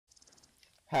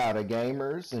Howdy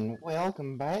gamers, and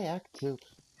welcome back to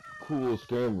Coolest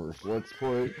Gamers Let's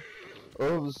Play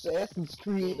of Assassin's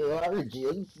Creed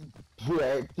Origins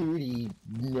Part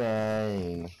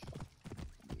 39.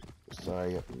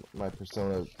 Sorry, my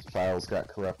Persona files got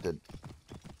corrupted.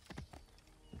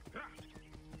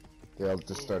 They all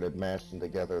just started mashing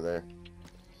together there.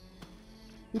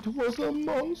 It was a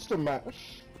monster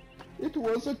mash. It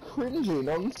was a cringing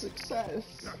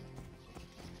unsuccess.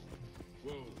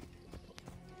 Whoa.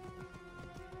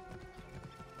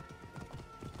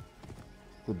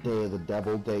 The day of the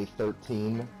devil, day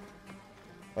 13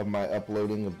 of my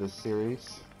uploading of this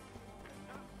series.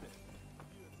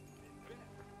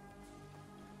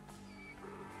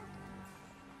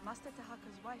 Master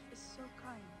Tahaka's wife is so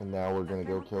kind. And now we're gonna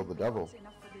go kill the devil.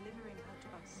 Enough for delivering her to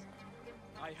us.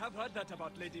 I have heard that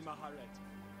about Lady Maharet.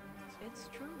 It's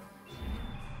true.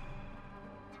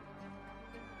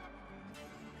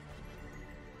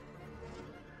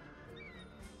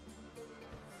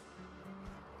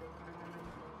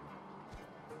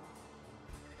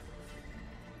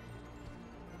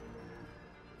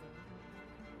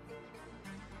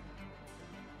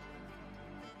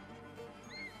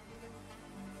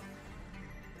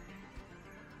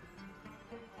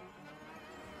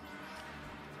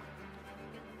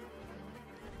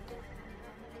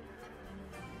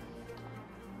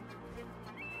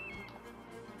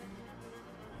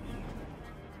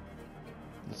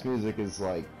 This music is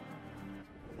like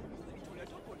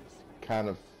kind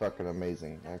of fucking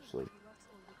amazing, actually.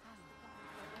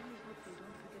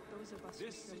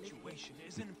 This situation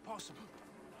is impossible.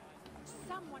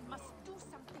 Someone must do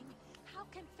something. How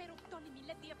can Pharaoh Ptolemy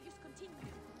let the abuse continue?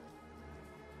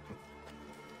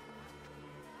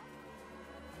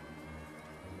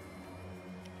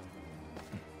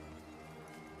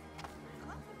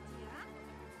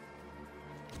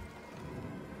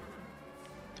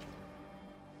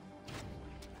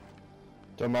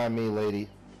 Don't mind me, lady.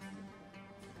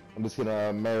 I'm just gonna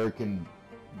American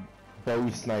bow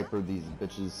sniper these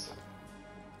bitches.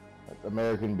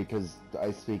 American because I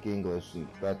speak English, and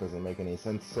that doesn't make any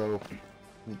sense, so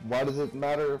why does it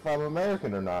matter if I'm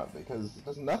American or not? Because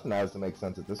nothing has to make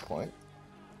sense at this point.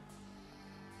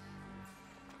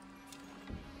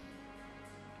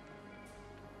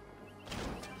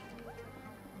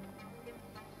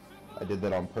 I did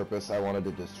that on purpose. I wanted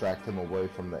to distract him away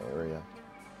from the area.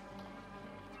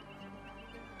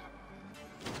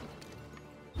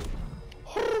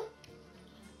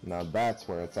 Now that's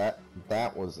where it's at.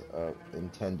 That was a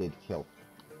intended kill.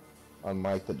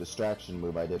 Unlike the distraction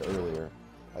move I did earlier.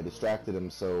 I distracted him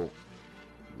so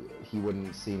he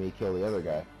wouldn't see me kill the other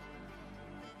guy.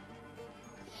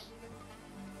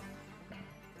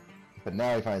 But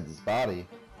now he finds his body,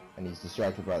 and he's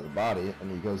distracted by the body, and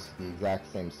he goes to the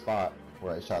exact same spot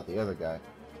where I shot the other guy.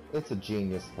 It's a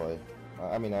genius play.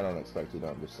 I mean, I don't expect you to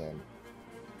understand.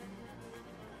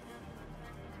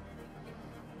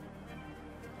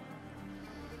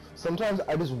 Sometimes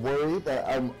I just worry that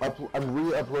I'm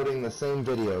re-uploading the same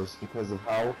videos because of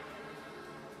how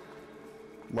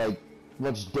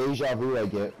much deja vu I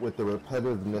get with the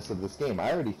repetitiveness of this game.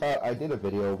 I already thought I did a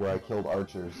video where I killed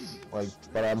archers,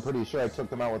 but I'm pretty sure I took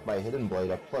them out with my hidden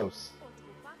blade up close.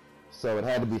 So it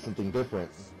had to be something different.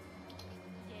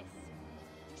 Yes.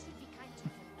 You should be kind to him.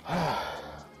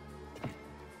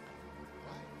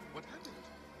 What happened?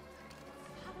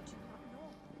 How would you not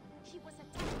know? He was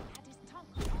attacked and had his tongue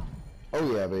cut off.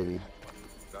 Oh yeah, baby.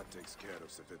 That takes care of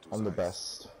Sefetu's I'm the eyes.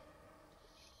 best.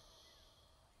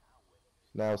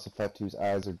 Now Sefetu's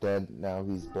eyes are dead, now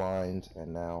he's blind,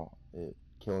 and now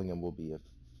killing him will be a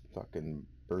fucking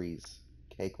breeze.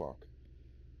 Cakewalk.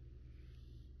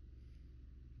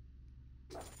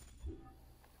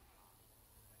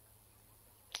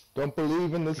 Don't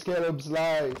believe in the Scarab's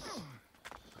lies.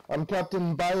 I'm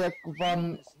Captain Bayek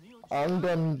von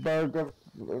Andenberg of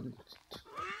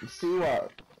Siwa.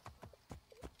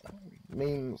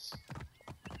 Memes.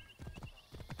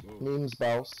 Memes,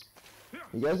 boss.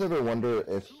 You guys ever wonder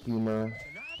if humor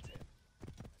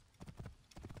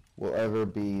will ever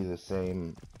be the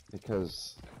same?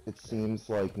 Because it seems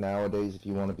like nowadays if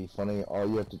you want to be funny, all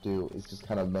you have to do is just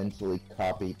kind of mentally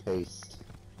copy-paste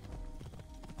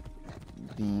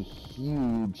the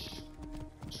huge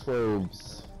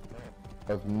troves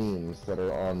of memes that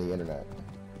are on the internet.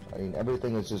 I mean,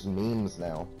 everything is just memes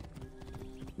now.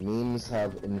 Memes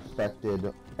have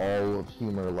infected all of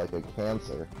humor like a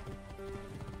cancer.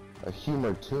 A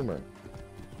humor tumor.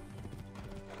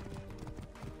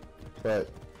 But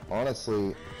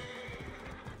honestly,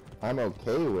 I'm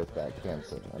okay with that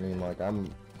cancer. I mean, like,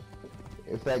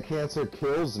 if that cancer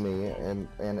kills me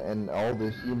and all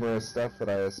the humorous stuff that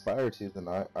I aspire to, then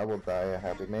I will die a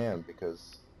happy man,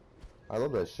 because I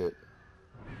love that shit.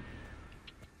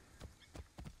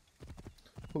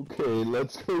 Okay,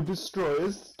 let's go destroy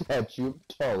a statue of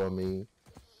Ptolemy.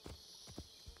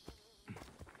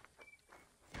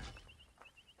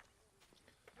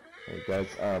 Hey guys,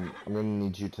 I'm gonna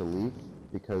need you to leave,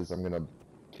 because I'm gonna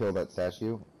kill that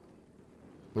statue.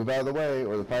 Move out of the way,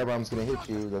 or the firebomb's gonna hit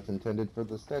you. That's intended for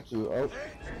the statue. Oh.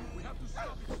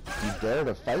 You dare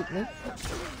to fight me?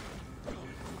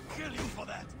 Kill you for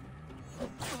that.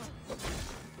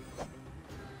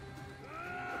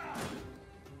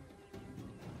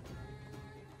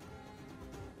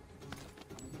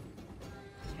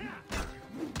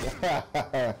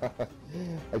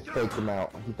 I faked him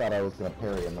out. He thought I was gonna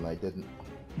parry him, and I didn't.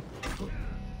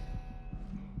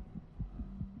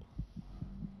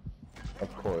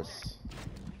 Of course.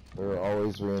 There are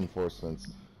always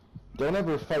reinforcements. Don't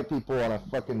ever fight people on a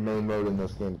fucking main road in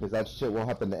this game, because that shit will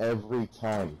happen every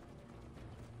time.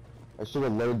 I should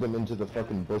have lured them into the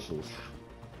fucking bushes,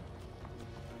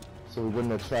 so we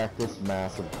wouldn't attract this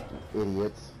mass of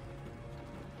idiots.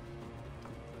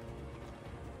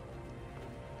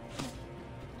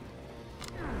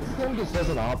 This game just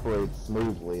doesn't operate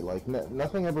smoothly. Like,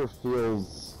 nothing ever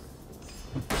feels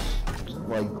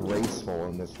like graceful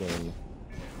in this game.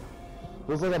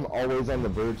 Feels like I'm always on the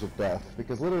verge of death,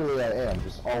 because literally I am,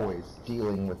 just always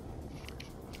dealing with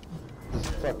this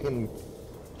fucking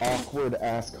awkward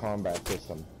ass combat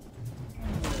system.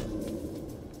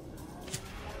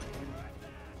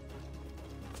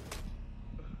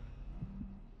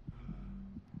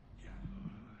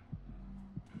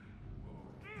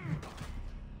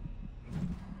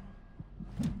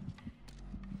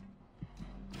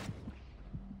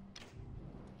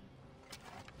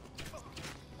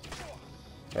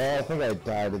 I think I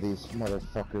died to these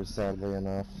motherfuckers, sadly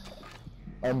enough.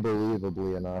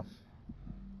 Unbelievably enough.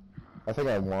 I think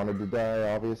I wanted to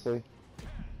die, obviously.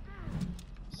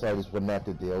 So I just wouldn't have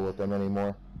to deal with them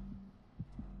anymore.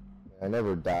 I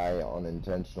never die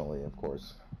unintentionally, of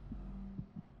course.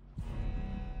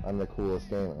 I'm the coolest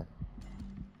gamer.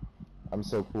 I'm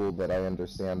so cool that I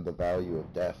understand the value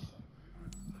of death.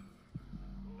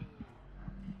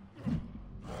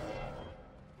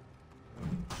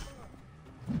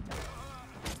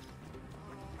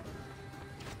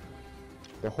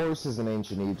 The horses in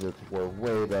ancient Egypt were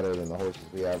way better than the horses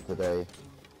we have today.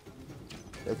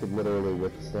 They could literally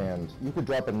withstand. You could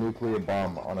drop a nuclear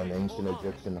bomb on an ancient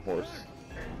Egyptian horse,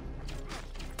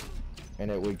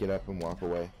 and it would get up and walk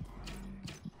away.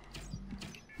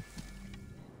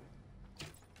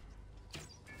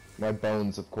 My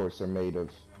bones, of course, are made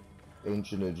of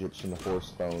ancient Egyptian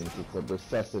horse bones. It's a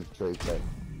recessive trait that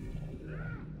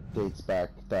dates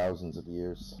back thousands of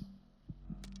years.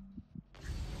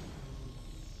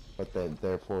 But then,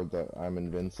 therefore, I'm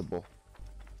invincible.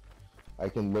 I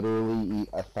can literally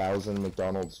eat 1,000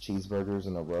 McDonald's cheeseburgers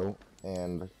in a row,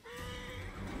 and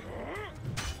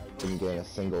I didn't gain a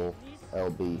single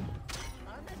LB.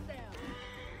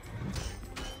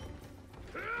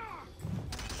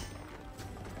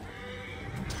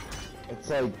 It's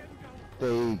like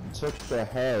they took the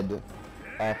head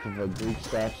off of a Greek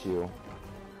statue .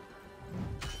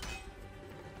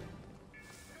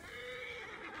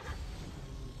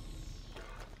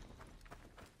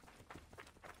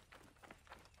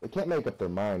 They can't make up their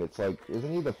mind. It's like,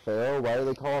 isn't he the pharaoh? Why do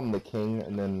they call him the king?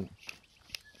 And then,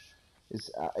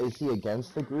 is he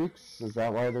against the Greeks? Is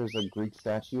that why there's a Greek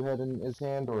statue head in his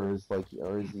hand, or is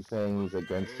he saying he's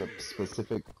against a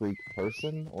specific Greek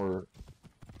person, or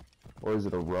is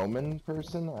it a Roman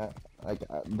person?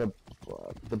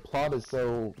 The plot is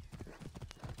so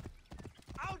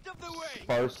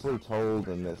sparsely told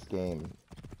in this game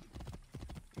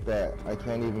that I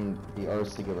can't even be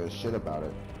arsed to give a shit about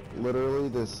it. Literally,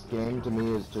 this game to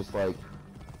me is just like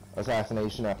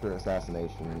assassination after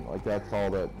assassination. Like, that's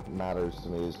all that matters to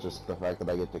me, is just the fact that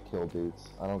I get to kill dudes.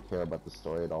 I don't care about the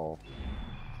story at all.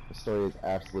 The story is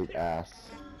absolute ass.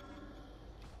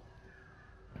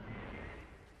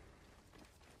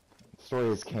 The story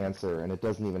is cancer, and it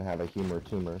doesn't even have a humor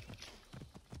tumor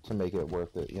to make it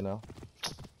worth it, you know?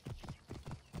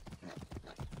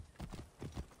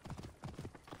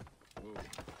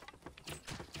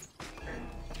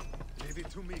 Leave it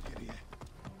to me, Gideon.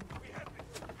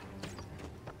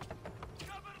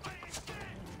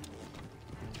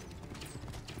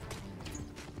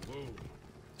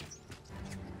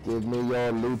 Give me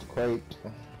your loot crate.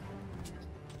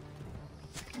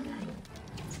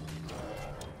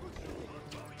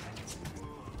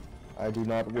 I do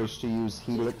not wish to use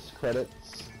Helix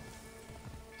credits,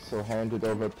 So hand it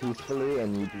over peacefully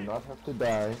and you do not have to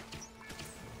die.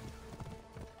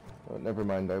 Oh, never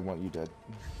mind, I want you dead.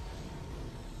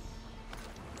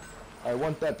 I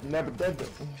want that never dead.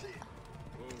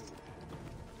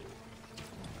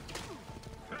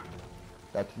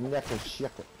 That necker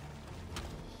shit.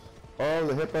 Oh,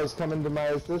 the hippo's coming to my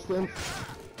assistance.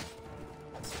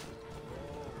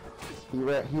 He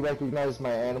recognized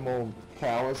my animal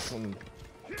callus and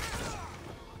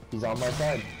he's on my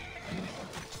side.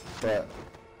 But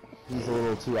he's a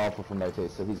little too alpha for my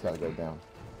taste, so he's gotta go down.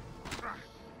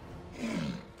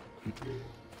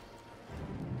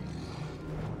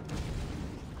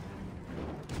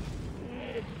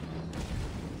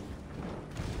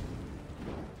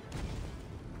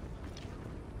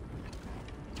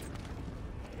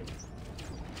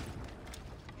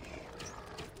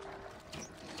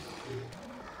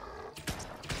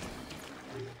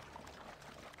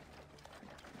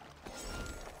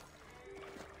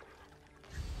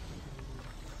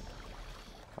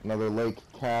 Another lake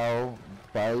cow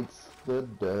bites the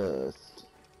dust.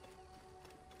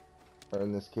 Or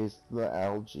in this case, the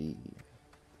algae.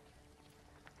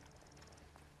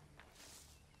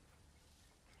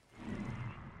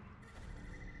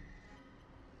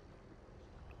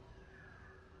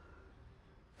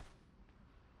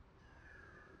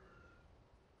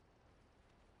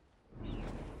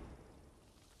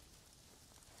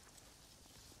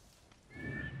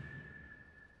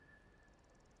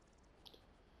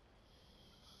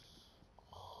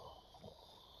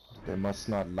 They must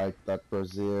not like that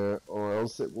brazier, or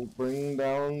else it will bring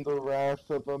down the wrath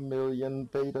of a million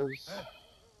betas.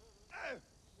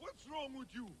 What's wrong with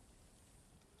you?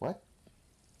 What?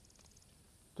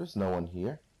 There's no one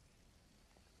here.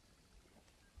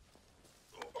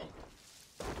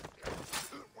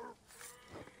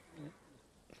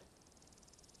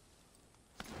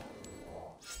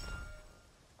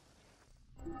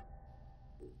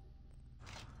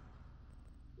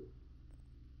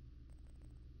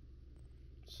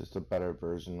 It's just a better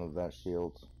version of that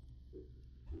shield.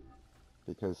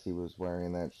 Because he was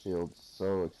wearing that shield,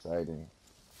 so exciting.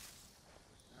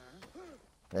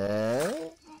 Eh?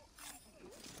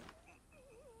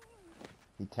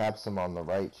 He taps him on the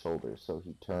right shoulder, so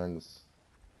he turns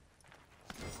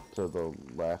to the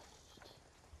left.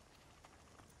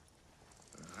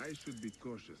 I should be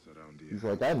cautious around here. He's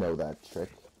like, I know that trick.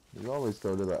 You always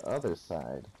go to the other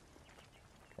side.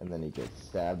 And then he gets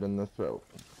stabbed in the throat.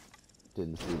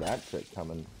 Didn't see that trick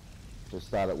coming. Just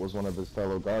thought it was one of his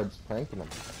fellow guards pranking him.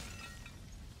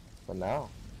 But no.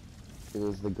 It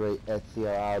was the great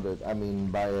Ezio Audit,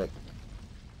 Bayek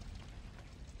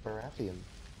Baratheon.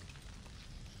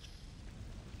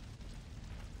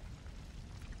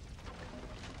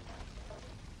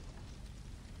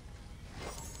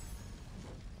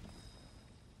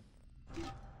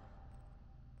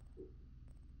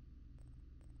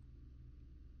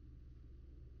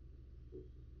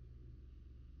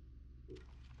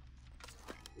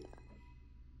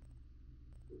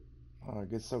 Oh, I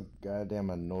get so goddamn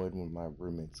annoyed when my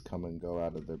roommates come and go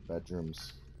out of their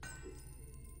bedrooms.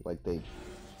 Like they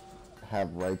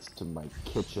have rights to my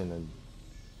kitchen and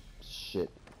shit.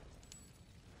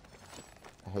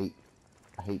 I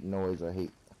hate noise, I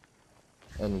hate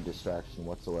any distraction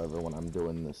whatsoever when I'm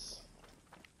doing this.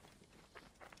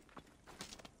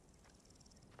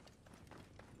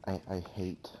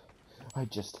 I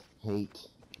just hate.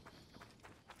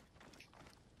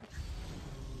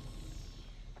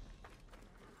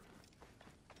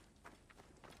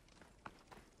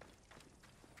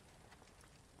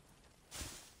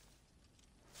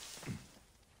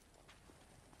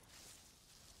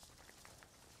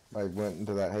 I went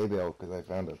into that hay bale because I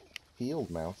found a field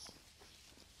mouse.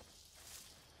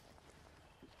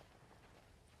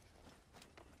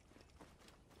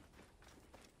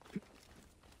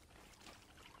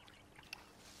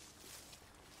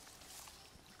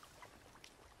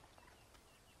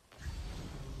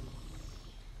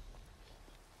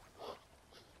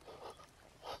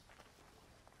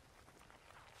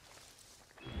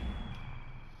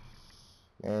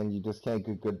 And you just can't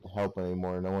get good help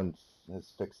anymore. No one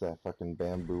has fixed that fucking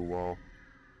bamboo wall.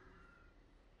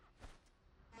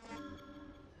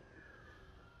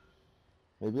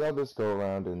 Maybe I'll just go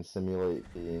around and simulate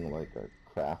being like a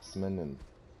craftsman and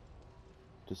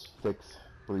just fix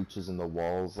breaches in the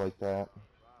walls like that.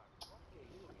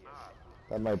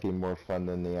 That might be more fun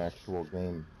than the actual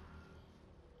game.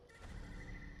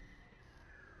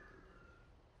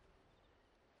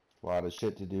 A lot of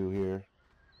shit to do here.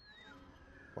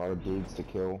 A lot of dudes to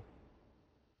kill.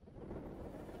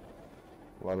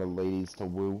 A lot of ladies to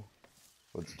woo.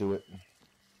 Let's do it.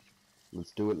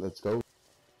 Let's do it, let's go.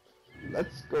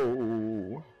 Let's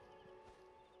go.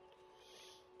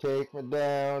 Take me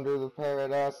down to the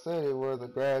paradise city where the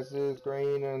grass is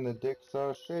green and the dicks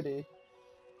are shitty.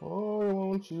 Oh,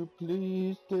 won't you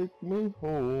please take me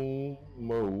home?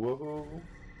 Oh, whoa.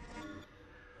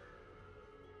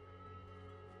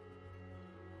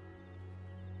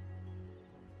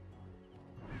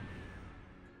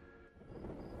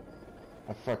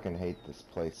 I fucking hate this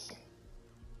place.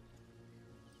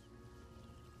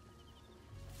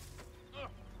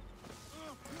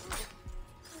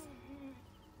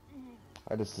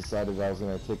 I just decided I was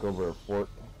gonna take over a fort.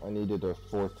 I needed a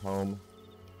fourth home.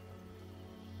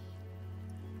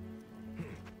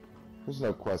 There's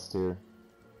no quest here.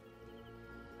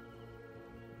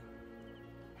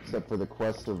 Except for the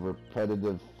quest of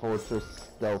repetitive fortress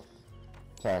stealth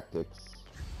tactics.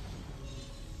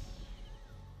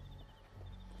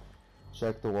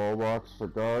 Check the wall blocks for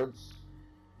guards.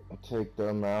 Take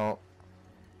them out.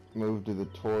 Move to the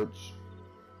torch.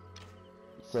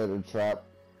 Set a trap.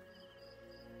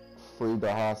 Free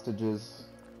the hostages.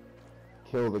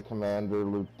 Kill the commander.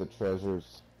 Loot the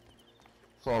treasures.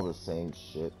 It's all the same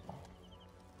shit.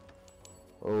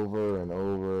 Over and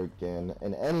over again.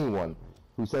 And anyone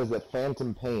who says that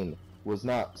Phantom Pain was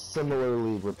not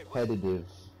similarly repetitive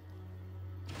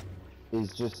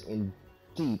is just in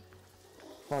deep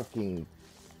fucking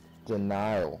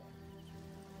denial.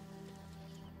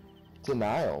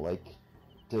 Denial, like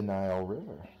Denial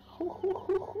River.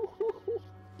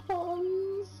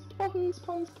 Puns, puns,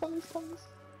 puns, puns, puns.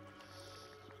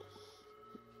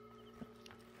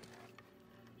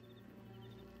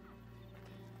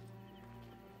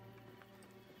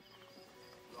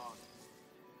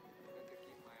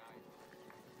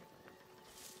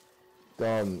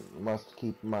 Dawn must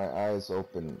keep my eyes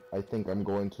open. I think I'm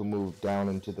going to move down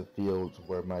into the fields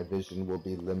where my vision will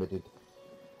be limited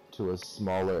to a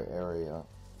smaller area.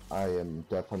 I am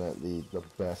definitely the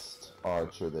best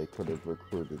archer they could have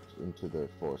recruited into their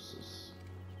forces.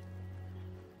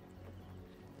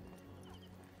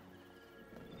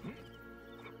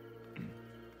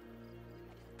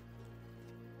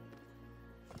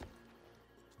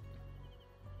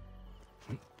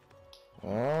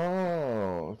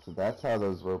 Oh, so that's how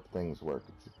those rope things work.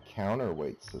 It's a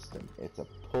counterweight system. It's a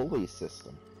pulley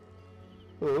system.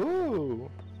 Ooh.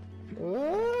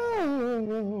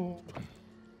 Ooh.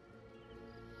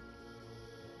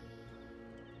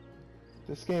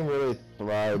 This game really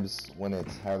thrives when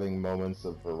it's having moments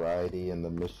of variety in the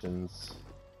missions.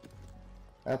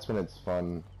 That's when it's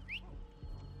fun.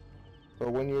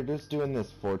 But when you're just doing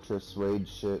this fortress raid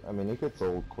shit, I mean, it gets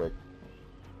old quick.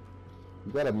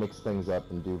 You gotta mix things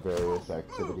up and do various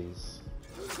activities.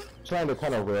 I'm trying to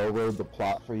kind of railroad the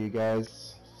plot for you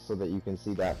guys so that you can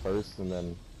see that first, and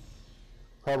then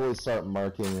probably start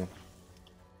marking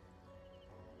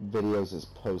videos as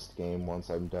post-game once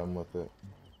I'm done with it.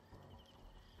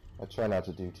 I try not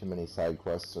to do too many side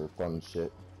quests or fun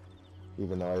shit,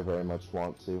 even though I very much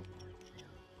want to.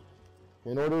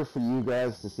 In order for you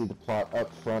guys to see the plot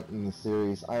up front in the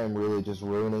series, I am really just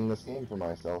ruining this game for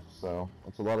myself, so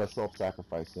it's a lot of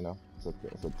self-sacrifice, you know?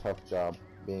 It's a tough job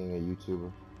being a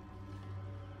YouTuber.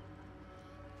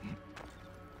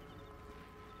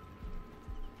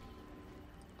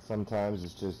 Sometimes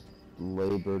it's just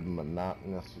labored,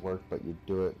 monotonous work, but you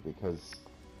do it because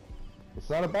it's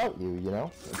not about you, you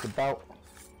know? It's about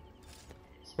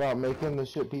making the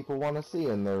shit people want to see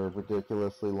in their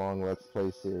ridiculously long Let's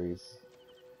Play series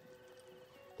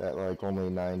that like only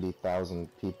 90,000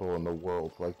 people in the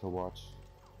world like to watch.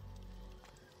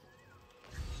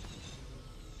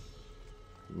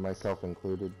 Myself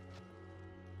included,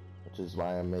 which is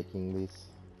why I'm making these.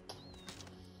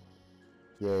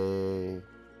 Yay!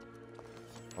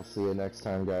 I'll see you next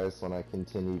time, guys, when I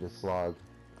continue to slog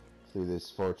through this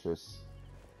fortress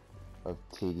of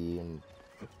tedium.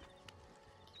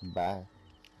 Bye.